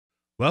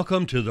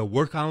Welcome to the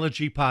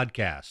Workology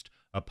Podcast,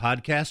 a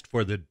podcast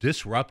for the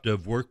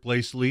disruptive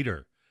workplace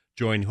leader.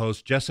 Join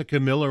host Jessica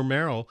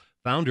Miller-Merrill,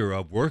 founder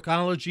of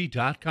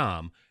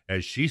Workology.com,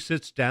 as she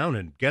sits down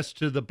and gets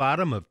to the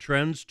bottom of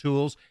trends,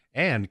 tools,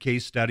 and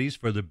case studies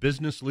for the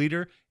business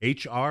leader,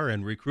 HR,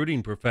 and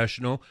recruiting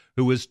professional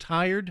who is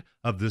tired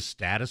of the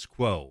status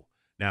quo.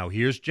 Now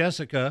here's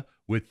Jessica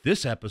with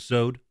this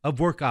episode of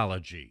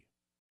Workology.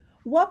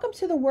 Welcome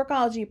to the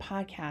Workology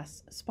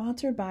Podcast,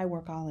 sponsored by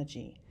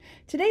Workology.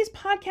 Today's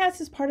podcast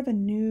is part of a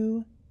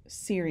new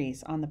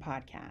series on the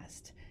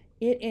podcast.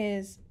 It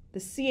is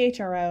the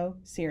CHRO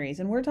series,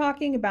 and we're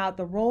talking about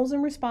the roles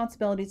and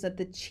responsibilities of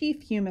the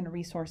Chief Human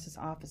Resources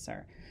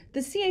Officer. The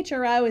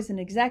CHRO is an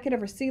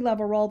executive or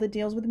C-level role that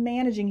deals with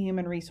managing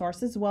human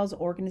resources as well as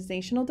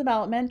organizational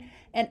development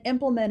and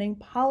implementing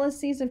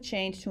policies of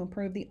change to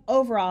improve the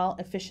overall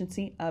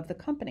efficiency of the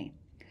company.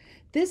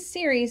 This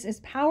series is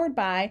powered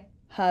by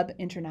Hub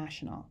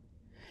International.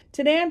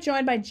 Today I'm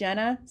joined by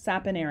Jenna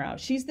Saponaro.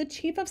 She's the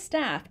Chief of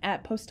Staff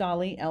at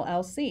Postali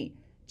LLC.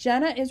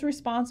 Jenna is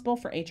responsible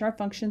for HR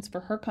functions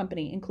for her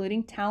company,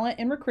 including talent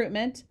and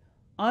recruitment,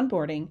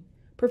 onboarding,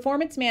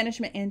 performance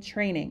management, and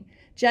training.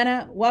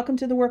 Jenna, welcome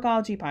to the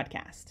Workology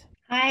Podcast.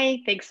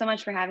 Hi, thanks so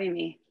much for having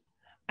me.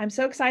 I'm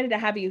so excited to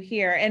have you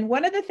here. And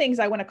one of the things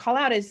I want to call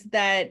out is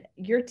that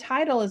your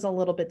title is a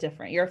little bit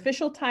different. Your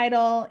official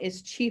title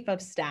is Chief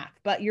of Staff,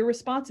 but your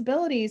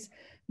responsibilities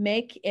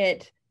make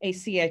it a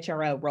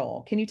CHRO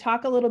role. Can you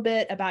talk a little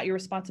bit about your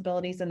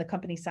responsibilities and the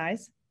company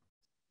size?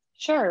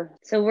 Sure.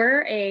 So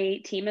we're a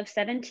team of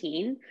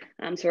 17.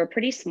 So we're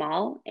pretty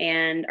small,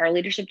 and our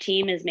leadership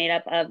team is made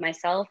up of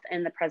myself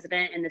and the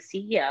president and the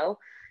CEO.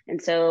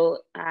 And so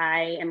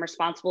I am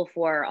responsible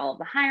for all of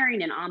the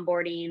hiring and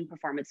onboarding,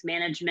 performance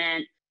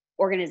management,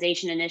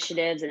 organization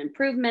initiatives and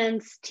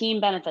improvements,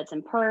 team benefits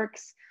and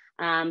perks.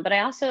 But I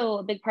also,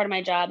 a big part of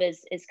my job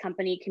is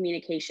company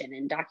communication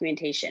and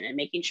documentation and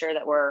making sure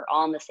that we're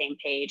all on the same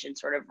page and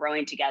sort of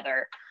rowing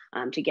together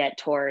to get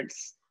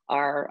towards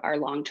our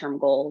long-term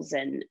goals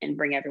and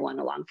bring everyone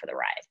along for the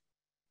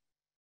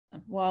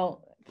ride.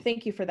 Well,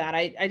 thank you for that.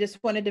 I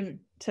just wanted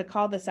to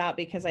call this out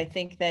because I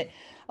think that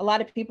a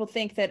lot of people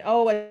think that, a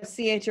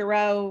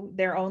CHRO,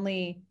 their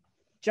only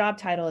job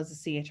title is a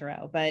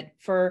CHRO. But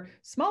for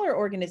smaller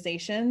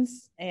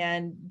organizations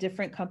and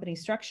different company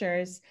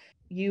structures,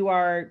 you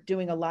are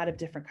doing a lot of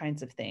different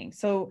kinds of things.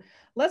 So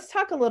let's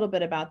talk a little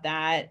bit about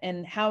that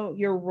and how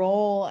your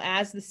role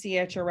as the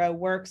CHRO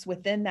works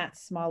within that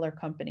smaller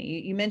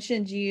company. You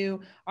mentioned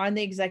you are on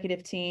the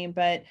executive team,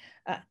 but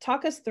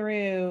talk us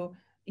through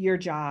your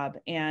job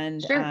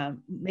and Sure.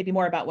 Maybe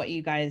more about what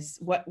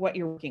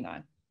you're working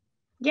on.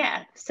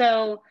 Yeah.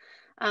 So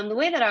the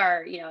way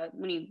that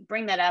when you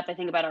bring that up, I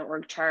think about our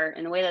org chart,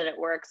 and the way that it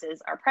works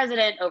is our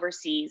president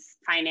oversees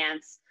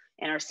finance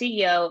and our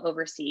CEO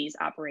oversees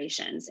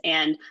operations.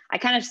 And I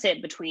kind of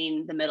sit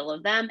between the middle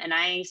of them, and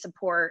I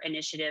support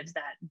initiatives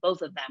that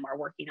both of them are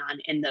working on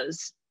in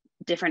those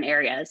different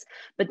areas.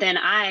 But then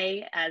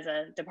I, as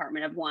a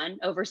department of one,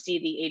 oversee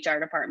the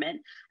HR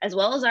department, as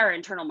well as our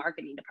internal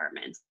marketing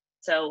department.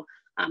 So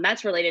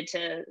that's related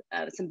to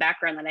some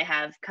background that I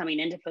have coming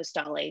into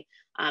Postali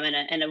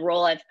and a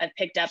role I've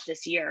picked up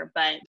this year.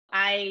 But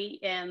I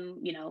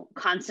am,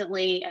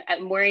 constantly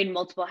I'm wearing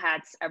multiple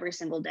hats every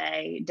single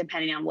day,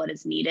 depending on what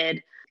is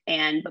needed.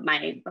 But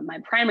my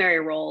primary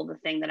role, the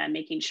thing that I'm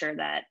making sure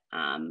that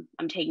I'm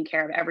taking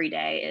care of every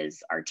day,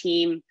 is our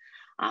team,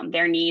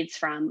 their needs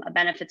from a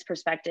benefits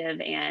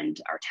perspective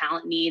and our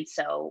talent needs.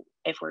 So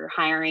if we're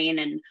hiring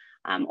and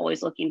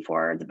always looking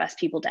for the best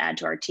people to add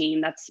to our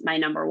team, that's my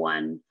number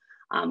one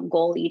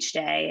goal each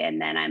day. And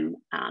then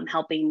I'm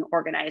helping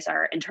organize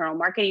our internal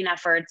marketing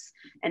efforts.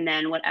 And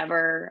then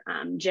whatever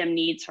Jim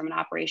needs from an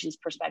operations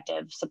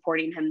perspective,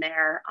 supporting him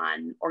there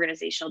on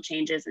organizational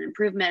changes and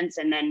improvements.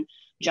 And then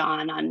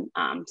John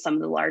on some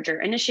of the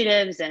larger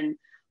initiatives, and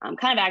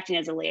kind of acting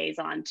as a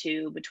liaison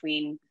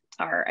between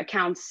our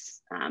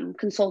accounts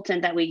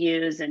consultant that we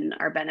use and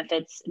our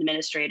benefits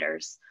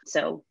administrators.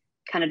 So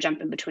kind of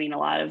jump in between a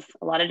lot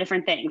of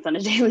different things on a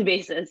daily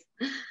basis.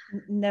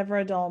 Never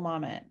a dull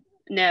moment.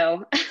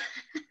 No.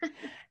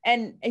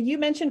 And you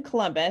mentioned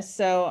Columbus,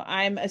 so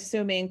I'm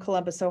assuming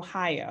Columbus,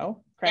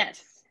 Ohio,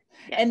 correct?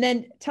 Yes. And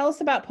then tell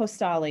us about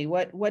Postali.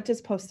 What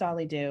does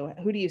Postali do?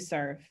 Who do you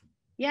serve?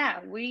 Yeah,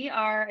 we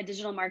are a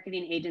digital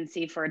marketing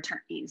agency for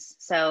attorneys.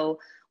 So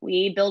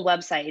we build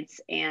websites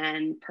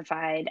and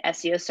provide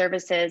SEO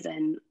services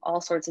and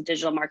all sorts of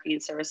digital marketing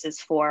services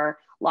for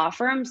law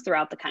firms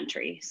throughout the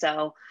country.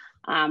 So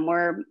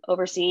we're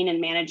overseeing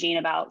and managing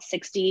about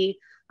 60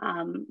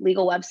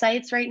 legal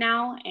websites right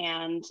now,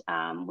 and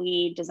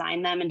we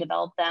design them and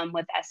develop them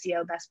with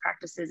SEO best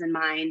practices in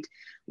mind.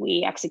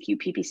 We execute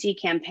PPC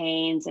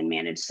campaigns and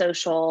manage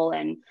social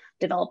and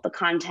develop the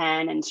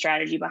content and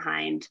strategy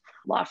behind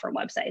law firm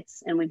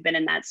websites. And we've been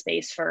in that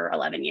space for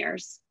 11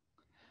 years.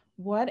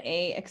 What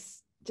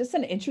just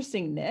an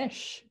interesting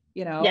niche.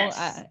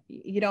 Yes.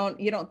 You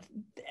don't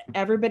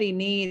everybody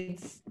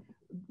needs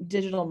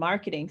digital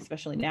marketing,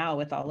 especially now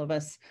with all of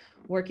us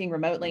working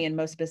remotely and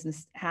most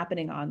business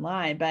happening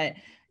online, but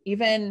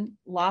even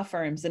law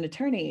firms and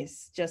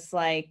attorneys, just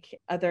like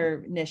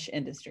other niche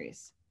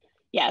industries.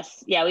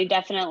 Yes. Yeah, we've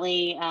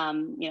definitely,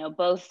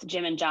 both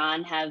Jim and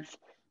John have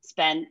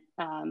spent,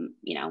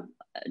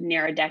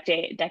 near a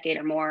decade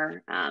or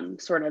more,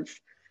 sort of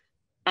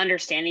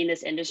understanding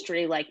this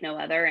industry like no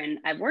other. And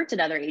I've worked at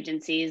other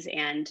agencies,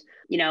 and,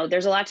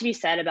 there's a lot to be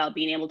said about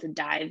being able to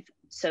dive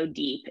so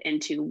deep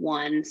into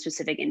one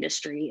specific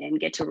industry and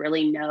get to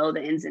really know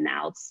the ins and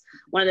outs.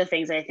 One of the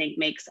things I think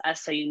makes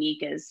us so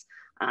unique is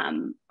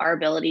our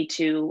ability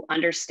to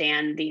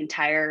understand the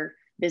entire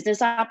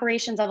business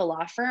operations of a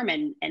law firm,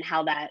 and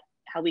how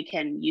we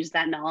can use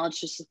that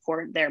knowledge to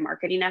support their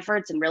marketing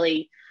efforts and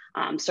really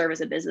serve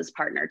as a business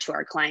partner to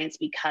our clients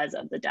because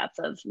of the depth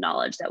of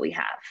knowledge that we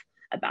have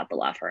about the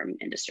law firm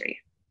industry.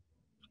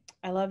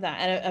 I love that.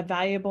 And a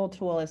valuable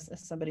tool is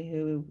somebody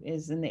who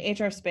is in the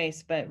HR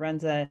space, but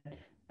runs a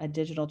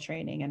digital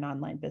training and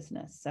online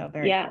business. So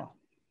very cool.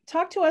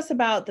 Talk to us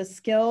about the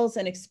skills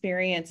and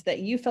experience that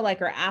you feel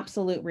like are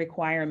absolute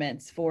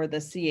requirements for the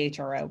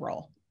CHRO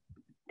role.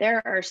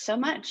 There are so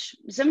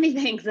many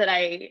things that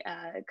I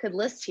could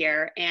list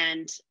here.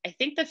 And I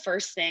think the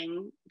first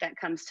thing that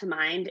comes to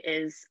mind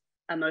is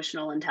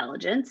emotional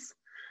intelligence.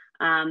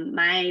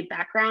 My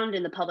background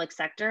in the public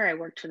sector, I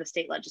worked for the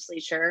state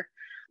legislature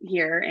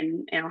here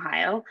in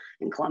Ohio,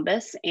 in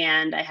Columbus,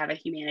 and I have a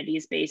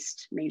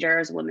humanities-based major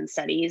as women's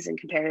studies and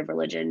comparative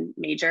religion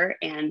major.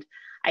 And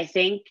I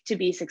think to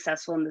be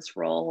successful in this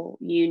role,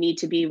 you need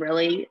to be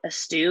really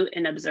astute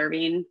in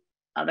observing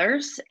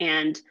others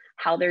and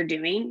how they're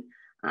doing,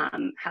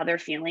 how they're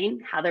feeling,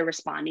 how they're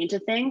responding to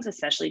things,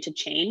 especially to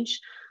change,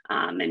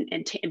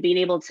 and being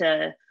able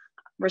to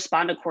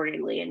respond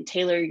accordingly and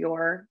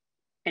tailor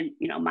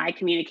my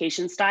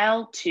communication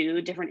style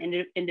to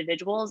different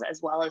individuals,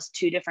 as well as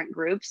to different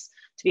groups,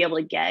 to be able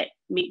to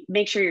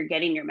make sure you're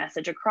getting your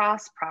message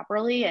across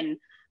properly and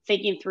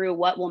thinking through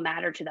what will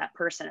matter to that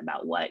person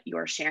about what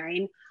you're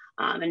sharing,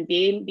 and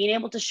being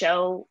able to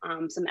show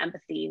some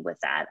empathy with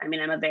that. I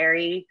mean,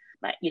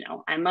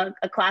 I'm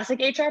a classic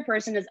HR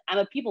person. I'm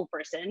a people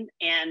person,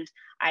 and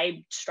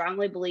I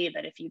strongly believe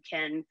that if you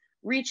can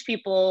reach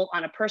people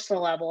on a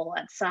personal level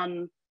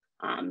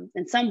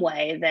in some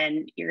way,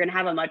 then you're going to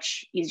have a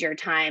much easier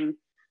time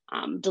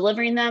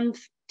delivering them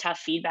tough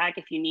feedback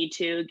if you need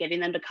to,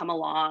 getting them to come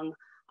along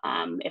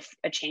if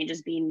a change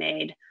is being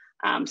made.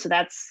 So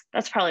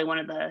that's probably one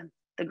of the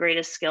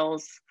greatest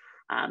skills,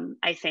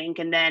 I think.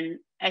 And then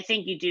I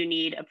think you do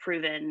need a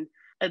proven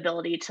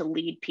ability to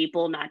lead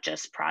people, not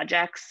just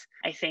projects.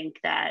 I think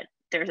that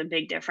there's a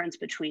big difference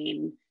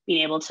between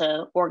being able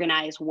to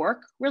organize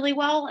work really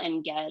well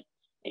and get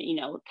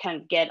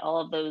all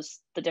of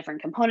the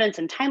different components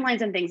and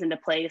timelines and things into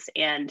place,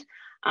 and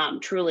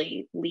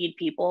truly lead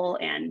people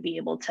and be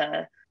able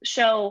to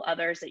show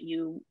others that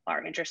you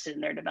are interested in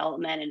their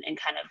development and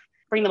kind of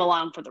bring them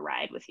along for the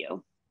ride with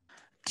you.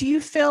 Do you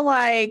feel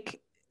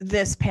like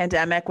this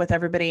pandemic, with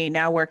everybody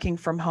now working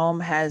from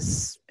home,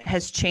 has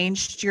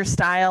changed your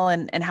style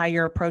and how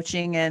you're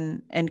approaching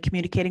and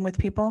communicating with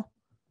people?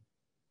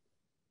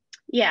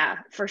 Yeah,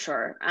 for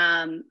sure.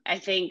 I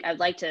think I'd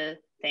like to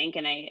think,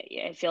 and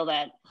I feel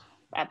that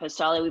at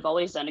Postali, we've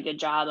always done a good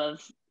job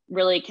of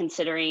really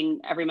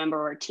considering every member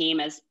of our team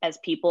as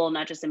people,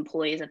 not just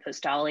employees at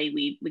Postali.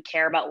 We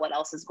care about what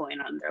else is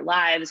going on in their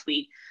lives.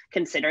 We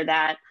consider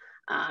that.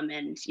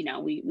 And,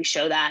 we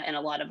show that in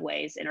a lot of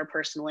ways,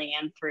 interpersonally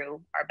and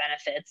through our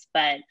benefits.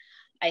 But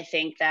I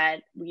think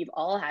that we've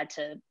all had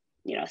to,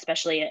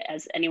 especially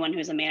as anyone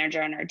who's a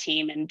manager on our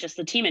team and just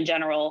the team in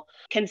general,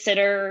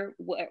 consider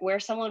where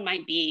someone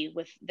might be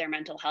with their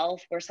mental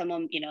health, where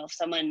someone,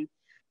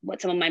 what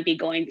someone might be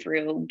going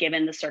through,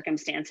 given the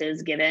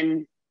circumstances,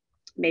 given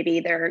maybe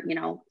their,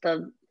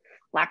 the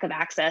lack of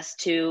access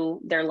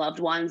to their loved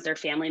ones, their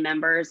family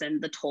members,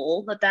 and the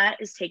toll that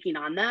is taking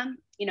on them,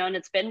 and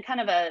it's been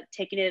kind of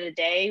taking it a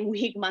day,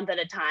 week, month at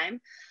a time,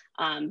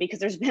 because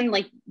there's been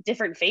like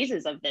different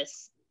phases of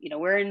this.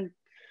 We're in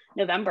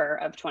November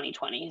of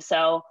 2020.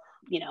 So,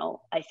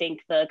 I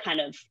think the kind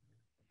of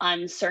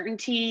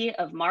uncertainty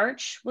of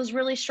March was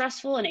really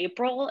stressful in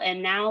April.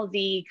 And now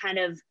the kind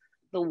of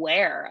the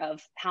where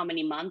of how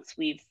many months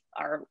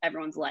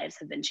everyone's lives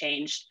have been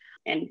changed,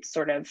 and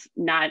sort of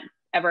not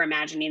ever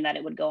imagining that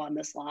it would go on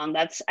this long.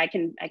 I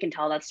can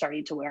tell that's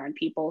starting to wear on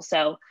people.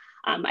 So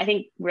I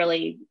think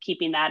really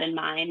keeping that in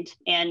mind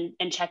and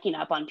checking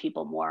up on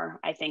people more.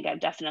 I think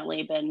I've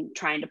definitely been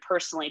trying to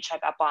personally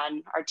check up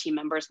on our team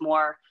members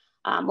more.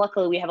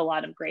 Luckily, we have a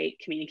lot of great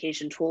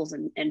communication tools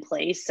in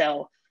place,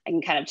 so I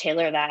can kind of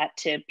tailor that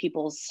to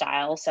people's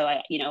style. So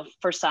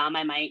for some,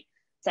 I might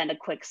send a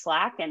quick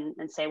Slack and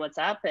say what's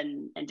up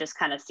and just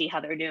kind of see how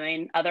they're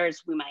doing.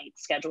 Others, we might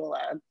schedule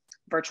a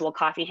virtual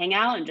coffee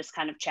hangout and just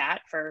kind of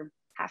chat for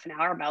half an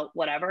hour about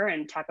whatever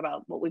and talk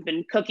about what we've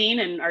been cooking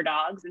and our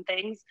dogs and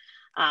things.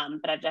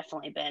 But I've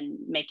definitely been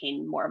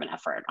making more of an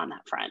effort on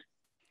that front.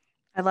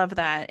 I love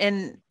that.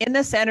 And in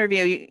this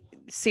interview,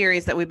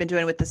 series that we've been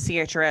doing with the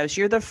CHROs,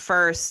 you're the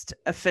first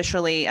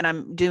officially, and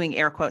I'm doing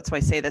air quotes when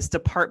I say this,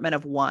 department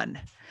of one.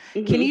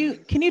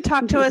 Mm-hmm. Can you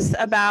talk to us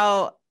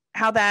about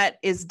how that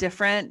is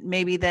different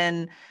maybe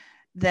than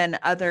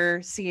other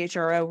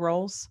CHRO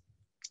roles?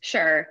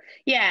 Sure.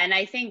 Yeah. And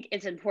I think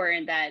it's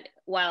important that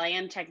while I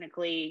am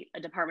technically a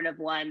department of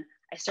one,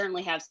 I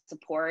certainly have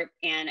support.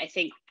 And I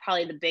think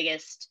probably the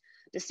biggest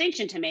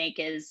distinction to make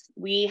is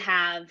we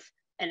have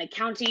an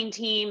accounting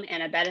team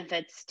and a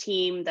benefits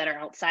team that are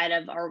outside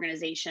of our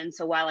organization.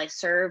 So while I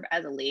serve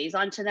as a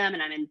liaison to them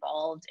and I'm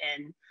involved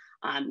in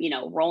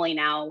rolling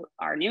out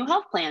our new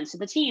health plans to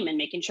the team and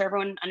making sure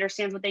everyone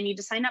understands what they need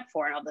to sign up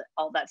for and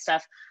all that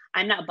stuff,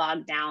 I'm not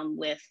bogged down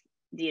with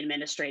the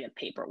administrative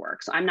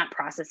paperwork. So I'm not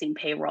processing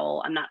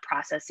payroll. I'm not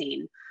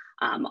processing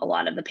a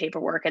lot of the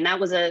paperwork. And that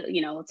was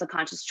it's a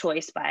conscious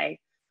choice by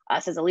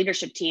us as a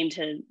leadership team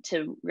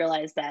to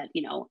realize that,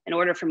 in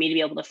order for me to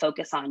be able to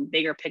focus on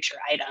bigger picture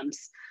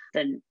items,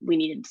 then we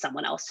needed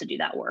someone else to do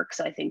that work.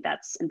 So I think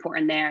that's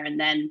important there. And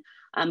then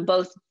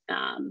both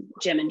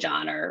Jim and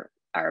John are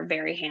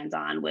very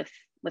hands-on with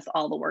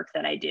all the work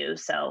that I do.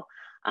 So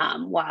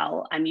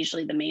while I'm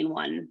usually the main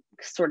one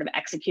sort of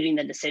executing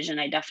the decision,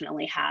 I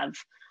definitely have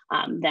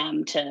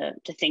them to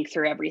think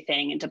through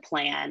everything and to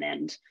plan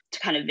and to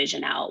kind of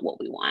vision out what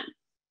we want. I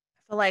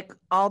feel like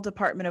all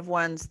department of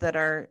ones that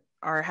are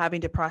having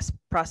to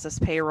process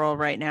payroll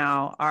right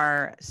now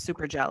are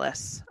super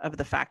jealous of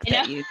the fact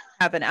that you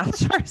have an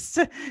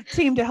outsourced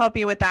team to help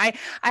you with that.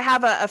 I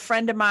have a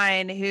friend of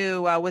mine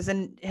who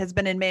has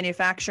been in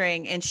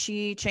manufacturing, and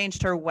she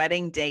changed her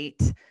wedding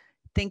date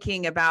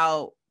thinking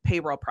about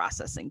payroll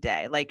processing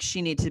day. Like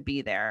she needs to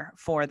be there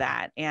for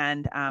that.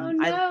 And oh,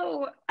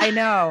 no. I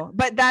know,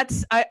 but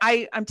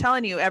I'm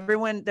telling you,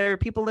 everyone, there are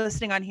people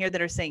listening on here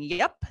that are saying,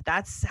 yep,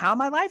 that's how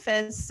my life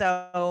is.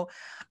 So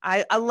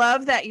I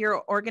love that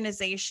your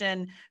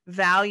organization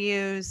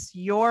values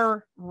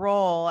your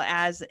role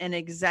as an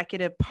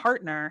executive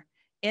partner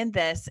in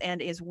this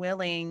and is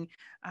willing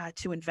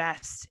to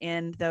invest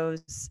in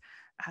those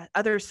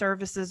other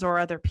services or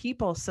other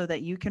people so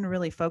that you can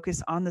really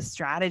focus on the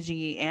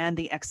strategy and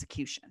the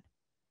execution.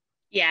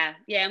 Yeah.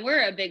 And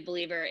we're a big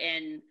believer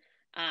in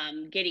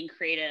getting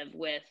creative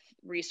with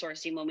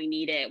resourcing when we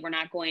need it. We're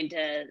not going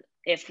to,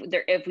 if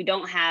we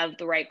don't have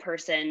the right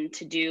person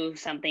to do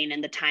something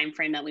in the time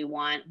frame that we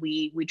want,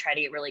 we try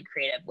to get really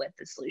creative with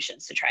the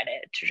solutions to try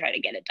to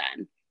get it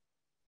done.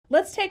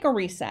 Let's take a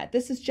reset.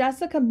 This is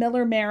Jessica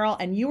Miller Merrill,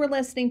 and you are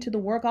listening to the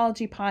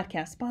Workology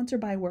Podcast,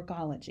 sponsored by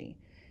Workology.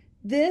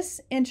 This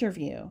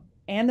interview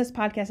and this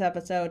podcast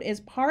episode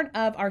is part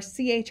of our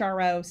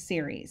CHRO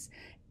series,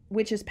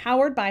 which is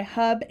powered by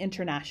Hub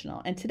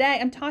International. And today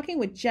I'm talking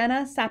with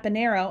Jenna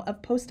Saponaro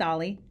of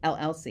Postali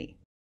LLC.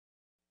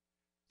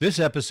 This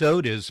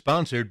episode is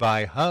sponsored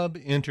by Hub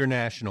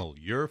International,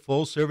 your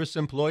full-service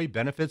employee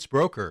benefits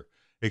broker.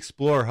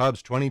 Explore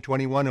Hub's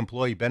 2021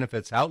 Employee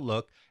Benefits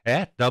Outlook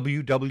at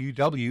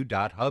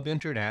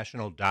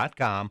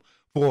www.hubinternational.com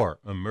for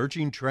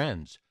emerging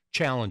trends,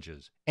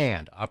 challenges,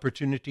 and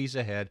opportunities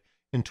ahead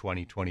in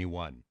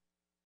 2021.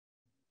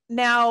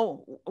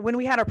 Now, when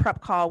we had our prep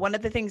call, one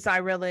of the things I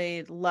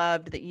really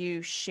loved that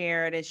you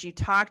shared is you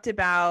talked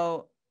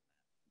about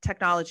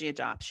technology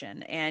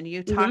adoption, and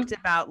you talked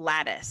about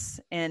Lattice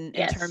in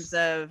terms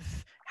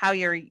of how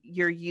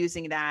you're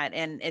using that,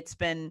 and it's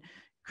been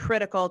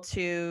critical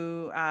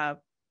to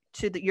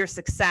your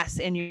success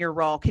in your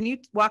role. Can you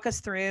walk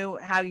us through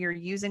how you're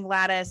using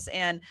Lattice,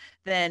 and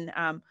then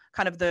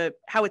kind of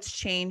how it's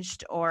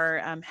changed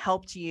or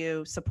helped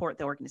you support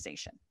the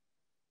organization?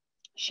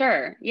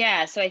 Sure.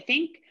 Yeah. So I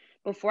think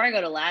before I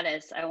go to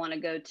Lattice, I want to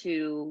go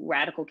to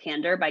Radical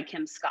Candor by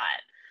Kim Scott.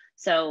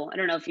 So I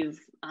don't know if you've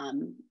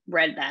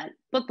read that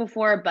book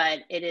before, but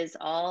it is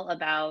all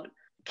about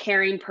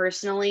caring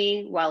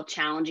personally while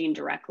challenging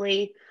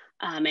directly.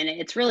 And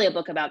it's really a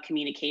book about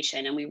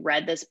communication. And we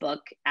read this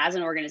book as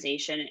an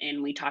organization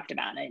and we talked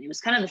about it. And it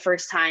was kind of the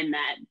first time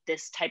that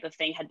this type of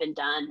thing had been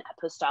done at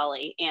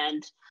Postali.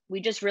 And we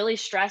just really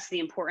stressed the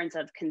importance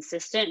of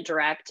consistent,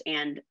 direct,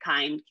 and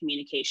kind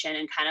communication,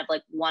 and kind of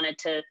like wanted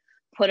to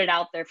put it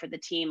out there for the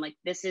team. Like,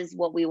 this is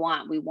what we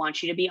want. We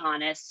want you to be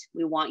honest.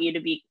 We want you to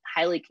be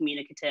highly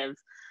communicative.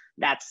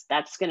 That's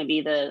going to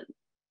be the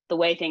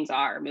way things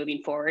are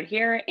moving forward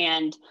here.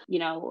 And,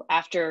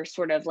 after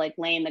sort of like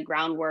laying the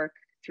groundwork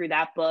through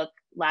that book,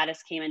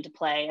 Lattice came into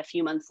play a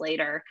few months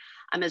later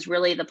as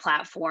really the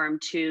platform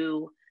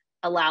to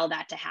allow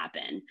that to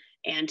happen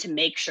and to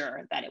make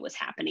sure that it was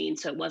happening.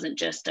 So it wasn't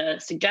just a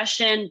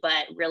suggestion,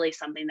 but really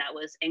something that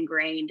was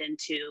ingrained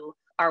into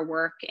our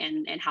work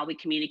and how we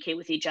communicate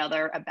with each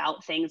other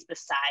about things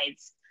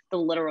besides the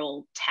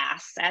literal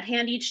tasks at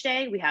hand each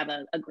day. We have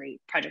a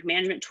great project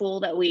management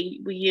tool that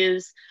we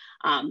use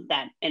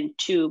and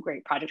two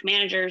great project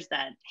managers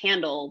that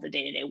handle the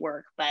day-to-day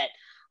work. But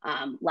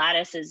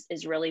Lattice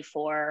is really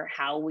for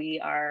how we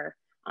are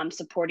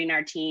supporting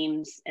our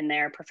teams in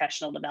their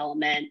professional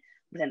development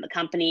within the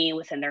company,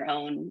 within their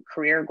own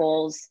career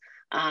goals.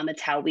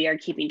 It's how we are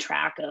keeping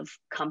track of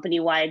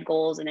company-wide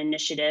goals and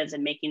initiatives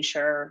and making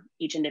sure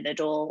each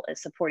individual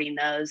is supporting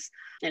those.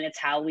 And it's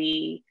how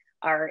we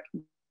are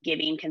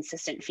giving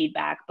consistent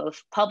feedback,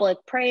 both public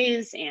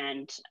praise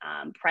and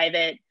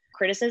private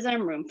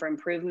criticism, room for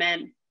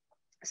improvement.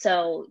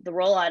 So the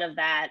rollout of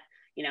that,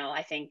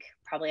 I think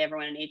probably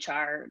everyone in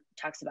HR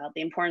talks about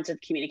the importance of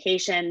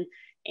communication.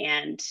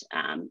 And,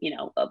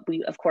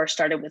 we of course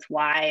started with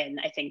why. And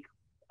I think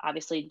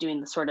obviously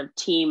doing the sort of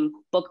team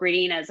book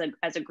reading as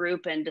a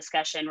group and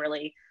discussion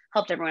really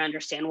helped everyone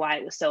understand why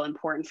it was so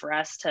important for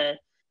us to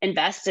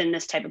invest in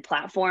this type of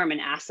platform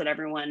and ask that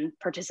everyone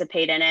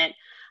participate in it.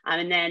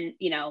 And then,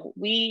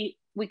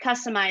 we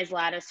customize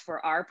Lattice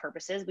for our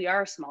purposes. We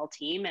are a small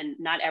team and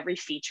not every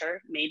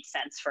feature made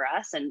sense for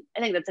us. And I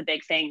think that's a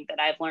big thing that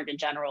I've learned in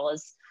general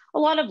is a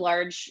lot of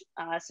large,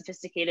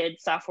 sophisticated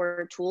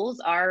software tools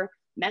are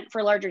meant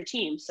for larger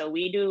teams. So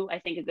we do, I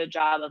think, a good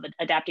job of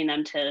adapting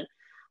them to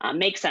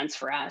make sense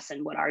for us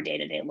and what our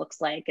day-to-day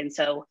looks like. And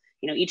so,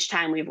 each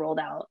time we've rolled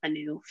out a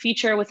new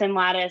feature within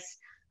Lattice,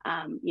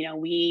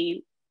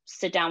 we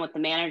sit down with the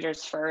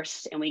managers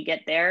first and we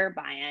get their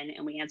buy-in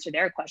and we answer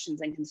their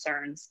questions and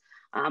concerns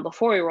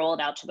before we roll it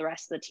out to the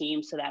rest of the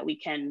team so that we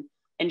can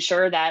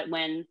ensure that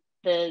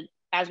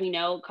as we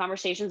know,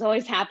 conversations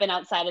always happen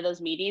outside of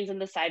those meetings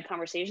and the side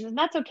conversations, and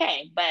that's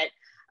okay. But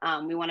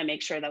we want to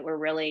make sure that we're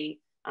really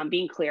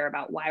being clear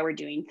about why we're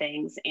doing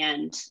things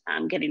and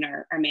getting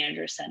our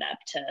managers set up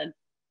to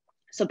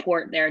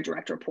support their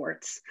direct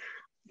reports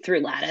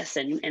through Lattice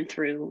and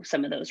through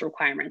some of those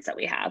requirements that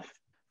we have.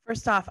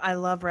 First off, I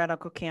love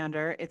Radical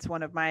Candor. It's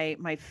one of my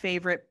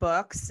favorite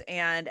books.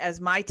 And as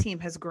my team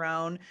has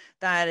grown,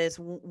 that is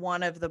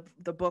one of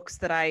the books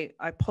that I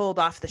pulled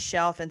off the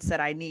shelf and said,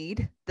 I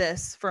need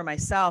this for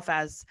myself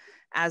as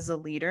a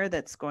leader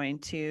that's going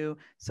to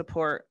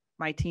support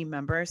my team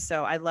members.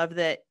 So I love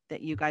that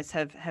you guys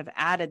have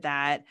added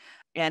that,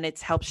 and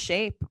it's helped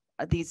shape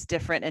these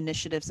different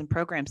initiatives and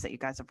programs that you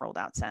guys have rolled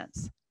out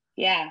since.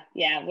 Yeah,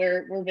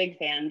 we're big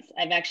fans.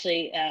 I've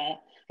actually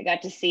I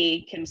got to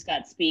see Kim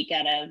Scott speak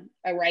at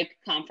a Reich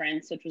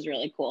conference, which was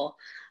really cool.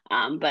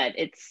 But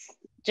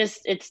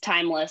it's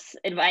timeless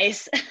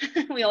advice.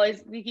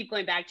 we keep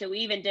going back to it. We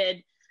even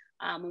did,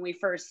 when we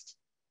first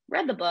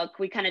read the book,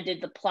 we kind of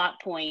did the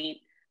plot point.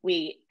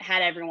 We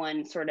had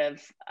everyone sort of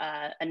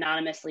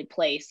anonymously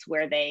place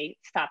where they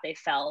thought they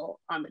fell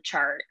on the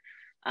chart,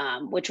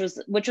 which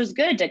was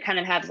good to kind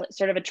of have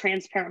sort of a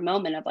transparent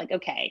moment of like,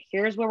 okay,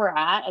 here's where we're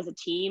at as a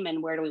team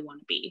and where do we want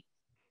to be.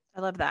 I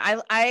love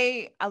that.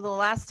 I the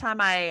last time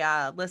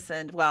I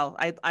listened,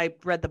 I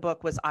read the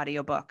book was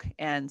audiobook.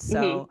 And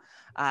so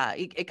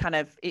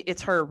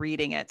it's her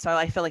reading it. So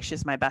I feel like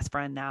she's my best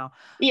friend now.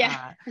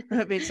 Yeah.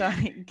 So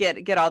I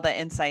get all the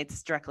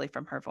insights directly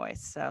from her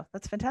voice. So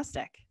that's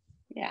fantastic.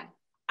 Yeah.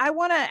 I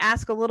want to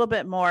ask a little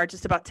bit more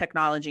just about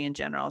technology in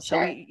general. So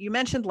sure. You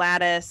mentioned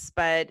Lattice,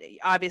 but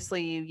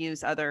obviously you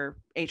use other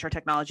HR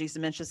technologies.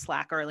 You mentioned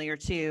Slack earlier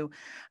too.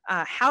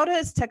 How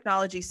does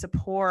technology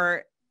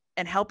support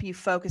and help you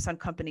focus on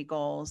company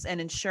goals and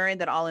ensuring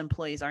that all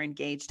employees are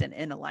engaged and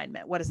in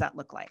alignment? What does that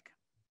look like?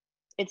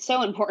 It's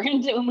so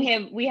important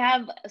when we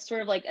have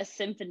sort of like a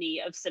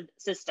symphony of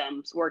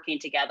systems working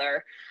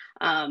together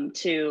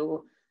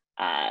to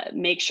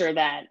make sure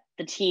that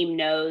the team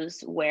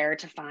knows where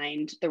to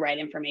find the right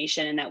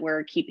information and that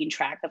we're keeping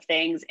track of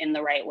things in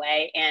the right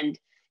way. And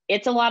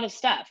it's a lot of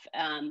stuff.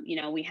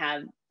 We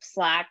have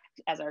Slack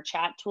as our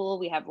chat tool.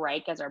 We have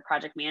Reich as our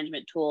project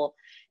management tool.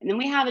 And then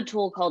we have a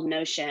tool called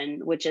Notion,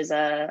 which is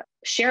a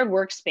shared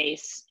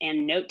workspace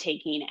and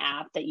note-taking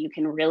app that you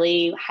can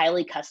really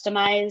highly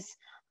customize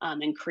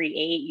and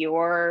create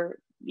your,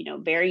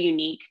 very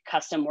unique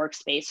custom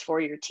workspace for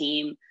your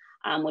team,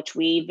 which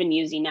we've been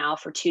using now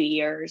for 2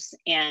 years.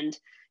 And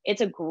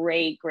it's a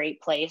great,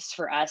 great place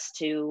for us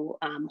to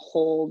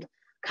hold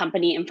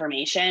company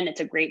information. It's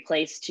a great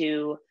place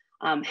to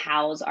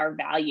house our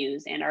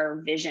values and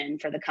our vision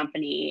for the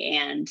company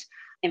and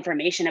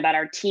information about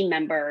our team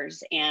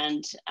members.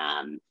 And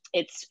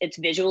it's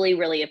visually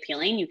really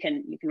appealing. You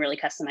can really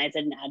customize it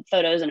and add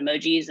photos and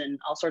emojis and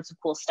all sorts of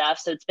cool stuff.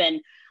 So it's been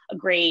a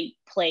great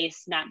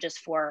place, not just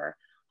for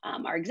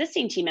our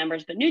existing team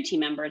members, but new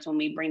team members when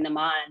we bring them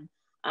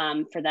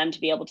on, for them to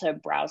be able to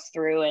browse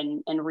through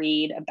and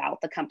read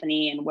about the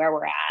company and where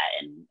we're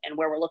at and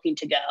where we're looking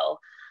to go.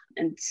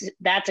 And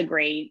that's a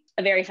very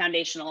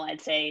foundational, I'd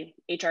say,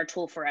 HR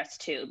tool for us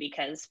too,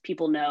 because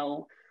people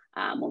know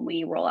when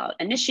we roll out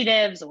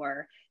initiatives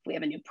or if we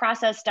have a new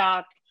process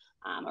doc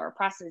or a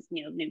process,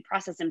 new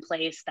process in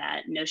place,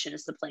 that Notion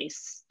is the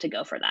place to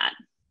go for that.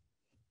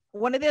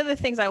 One of the other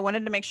things I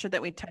wanted to make sure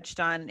that we touched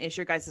on is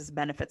your guys'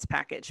 benefits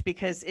package,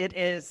 because it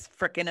is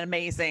freaking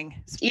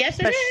amazing. Yes,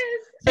 it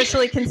is.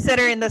 Especially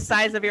considering the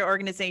size of your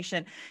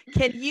organization.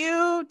 Can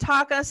you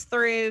talk us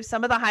through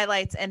some of the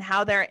highlights and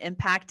how they're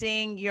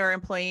impacting your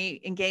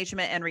employee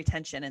engagement and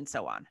retention and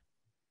so on?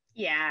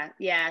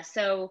 Yeah.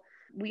 So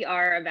we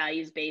are a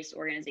values-based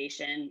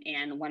organization,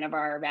 and one of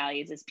our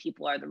values is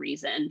people are the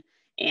reason.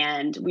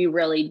 And we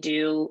really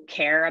do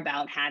care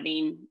about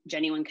having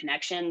genuine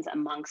connections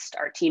amongst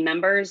our team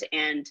members.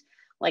 And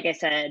like I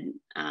said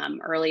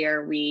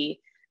earlier, we,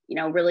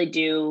 really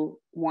do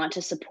want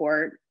to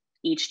support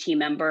each team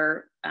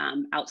member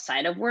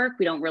outside of work.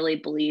 We don't really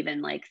believe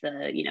in like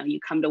you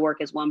come to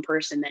work as one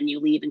person, then you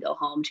leave and go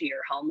home to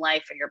your home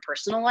life or your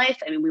personal life.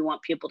 I mean, we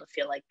want people to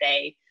feel like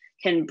they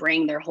can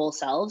bring their whole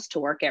selves to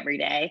work every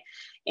day.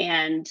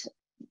 And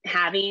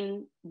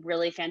having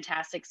really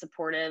fantastic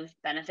supportive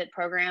benefit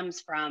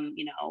programs from,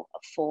 a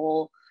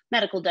full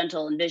medical,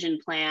 dental, and vision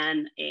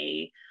plan,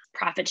 a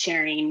profit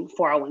sharing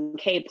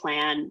 401k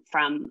plan,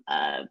 from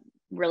a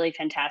really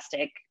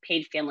fantastic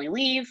paid family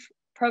leave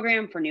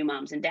program for new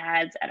moms and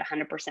dads at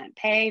 100%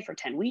 pay for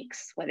 10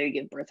 weeks, whether you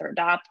give birth or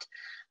adopt,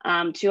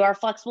 to our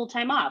flexible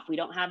time off. We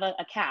don't have a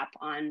cap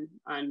on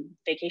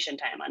vacation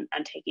time,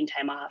 on taking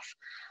time off.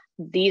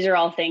 These are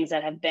all things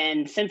that have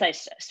been, since I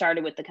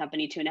started with the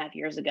company 2.5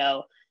 years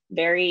ago,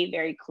 very,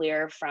 very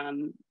clear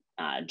from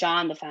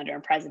John, the founder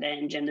and president,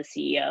 and Jim, the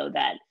CEO,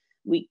 that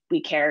we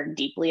care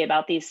deeply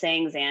about these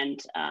things.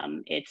 And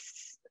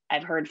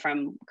I've heard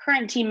from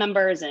current team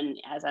members,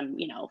 and as I'm,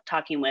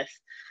 talking with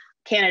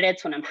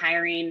candidates when I'm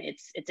hiring,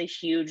 it's a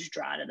huge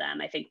draw to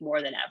them, I think,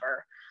 more than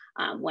ever,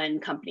 when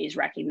companies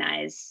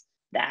recognize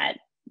that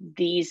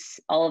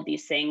all of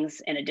these things,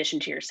 in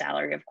addition to your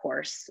salary, of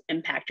course,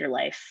 impact your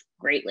life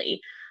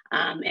greatly.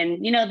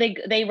 And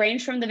they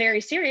range from the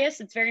very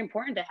serious. It's very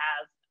important to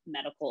have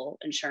medical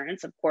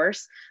insurance, of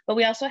course, but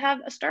we also have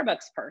a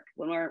Starbucks perk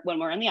when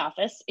we're in the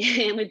office,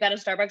 and we've got a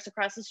Starbucks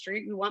across the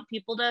street. We want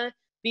people to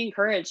be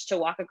encouraged to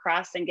walk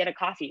across and get a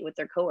coffee with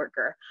their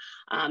coworker.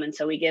 And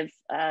so we give,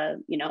 a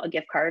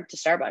gift card to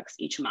Starbucks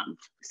each month.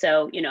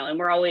 So, and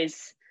we're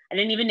always, I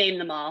didn't even name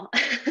them all.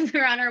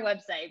 They're on our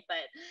website,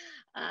 but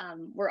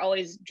we're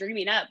always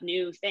dreaming up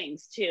new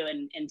things too,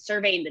 and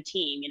surveying the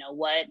team,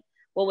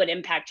 what would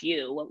impact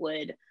you? What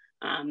would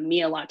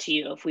mean a lot to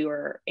you if we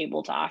were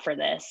able to offer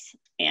this?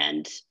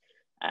 And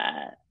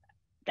that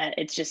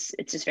it's just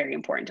very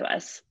important to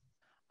us.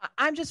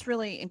 I'm just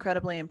really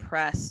incredibly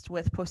impressed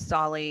with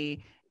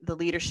Postali, the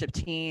leadership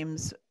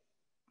team's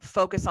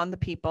focus on the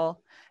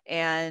people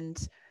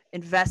and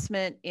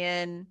investment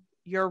in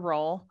your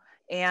role.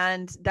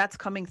 And that's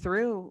coming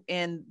through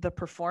in the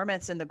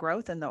performance and the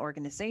growth in the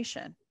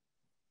organization.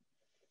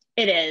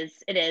 It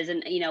is.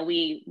 And,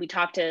 we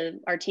talk to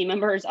our team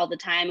members all the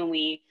time, and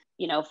we,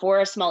 for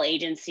a small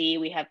agency,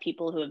 we have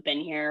people who have been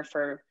here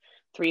for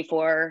 3,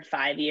 4,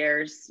 5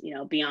 years,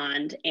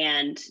 beyond,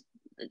 and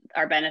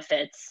our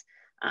benefits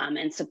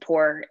and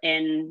support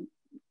in,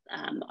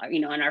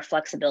 and our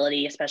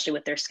flexibility, especially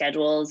with their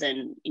schedules,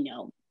 and,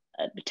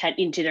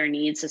 attending to their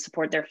needs to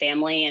support their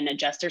family and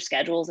adjust their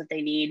schedules if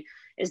they need,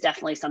 is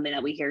definitely something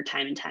that we hear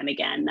time and time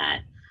again that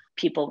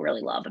people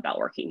really love about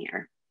working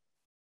here.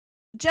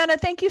 Jenna,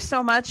 thank you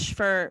so much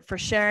for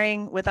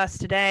sharing with us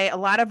today. A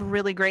lot of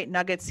really great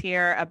nuggets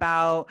here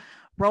about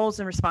roles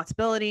and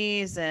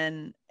responsibilities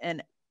and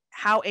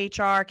how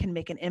HR can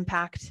make an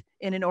impact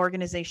in an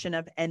organization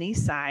of any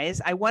size.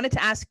 I wanted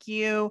to ask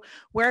you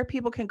where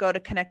people can go to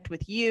connect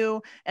with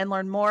you and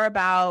learn more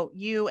about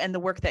you and the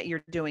work that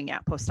you're doing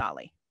at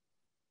Postali.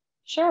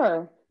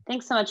 Sure.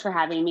 Thanks so much for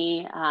having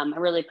me. I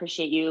really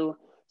appreciate you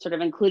sort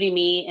of including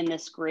me in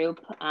this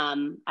group.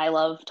 I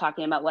love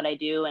talking about what I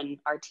do and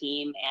our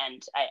team,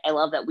 and I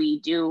love that we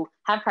do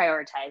have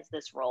prioritized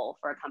this role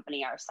for a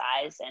company our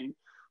size, and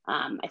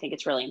I think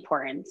it's really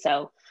important.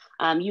 So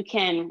you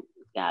can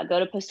go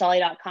to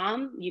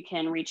postali.com. You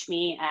can reach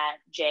me at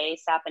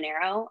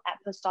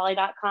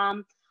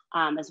jsaponaro@postali.com,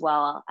 as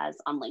well as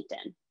on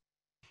LinkedIn.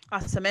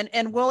 Awesome.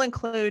 And we'll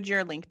include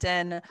your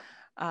LinkedIn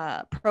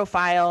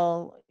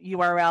profile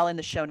URL in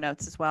the show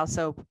notes as well.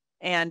 So,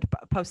 and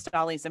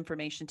Postali's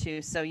information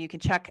too. So you can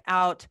check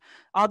out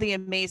all the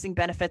amazing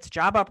benefits,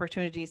 job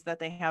opportunities that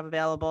they have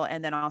available,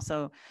 and then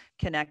also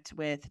connect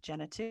with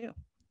Jenna too.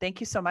 Thank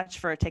you so much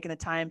for taking the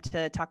time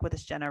to talk with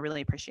us, Jenna. I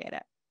really appreciate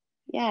it.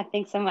 Yeah,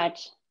 thanks so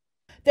much.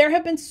 There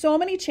have been so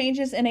many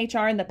changes in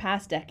HR in the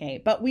past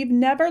decade, but we've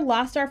never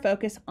lost our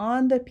focus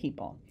on the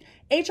people.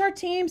 HR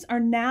teams are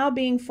now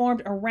being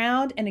formed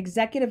around an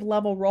executive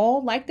level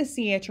role like the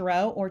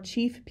CHRO or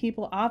Chief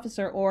People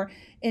Officer, or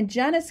in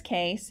Jenna's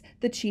case,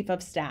 the Chief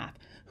of Staff,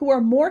 who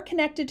are more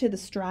connected to the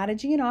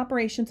strategy and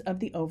operations of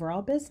the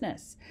overall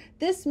business.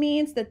 This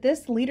means that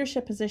this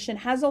leadership position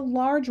has a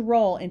large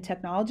role in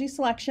technology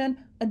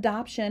selection,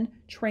 adoption,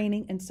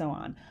 training, and so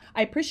on.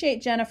 I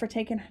appreciate Jenna for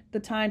taking the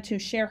time to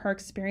share her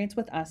experience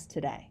with us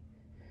today.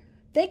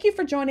 Thank you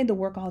for joining the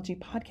Workology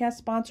Podcast,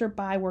 sponsored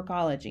by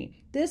Workology.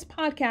 This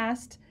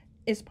podcast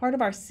is part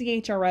of our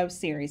CHRO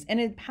series and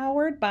is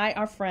powered by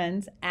our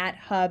friends at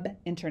Hub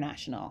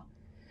International.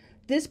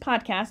 This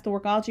podcast, the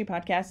Workology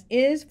Podcast,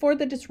 is for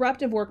the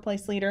disruptive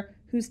workplace leader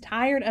who's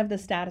tired of the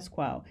status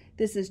quo.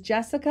 This is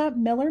Jessica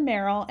Miller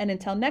Merrill, and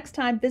until next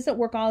time, visit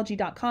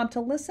workology.com to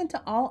listen to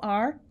all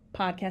our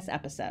podcast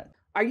episodes.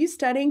 Are you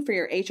studying for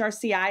your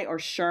HRCI or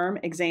SHRM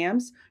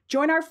exams?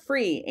 Join our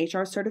free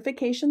HR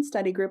certification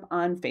study group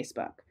on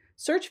Facebook.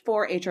 Search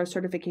for HR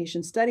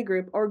Certification Study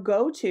Group or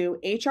go to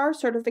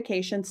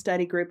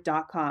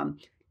hrcertificationstudygroup.com.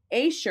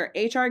 Ace your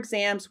HR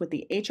exams with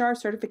the HR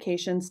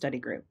Certification Study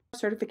Group.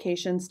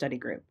 Certification Study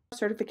Group.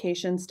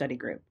 Certification Study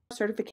Group. Certification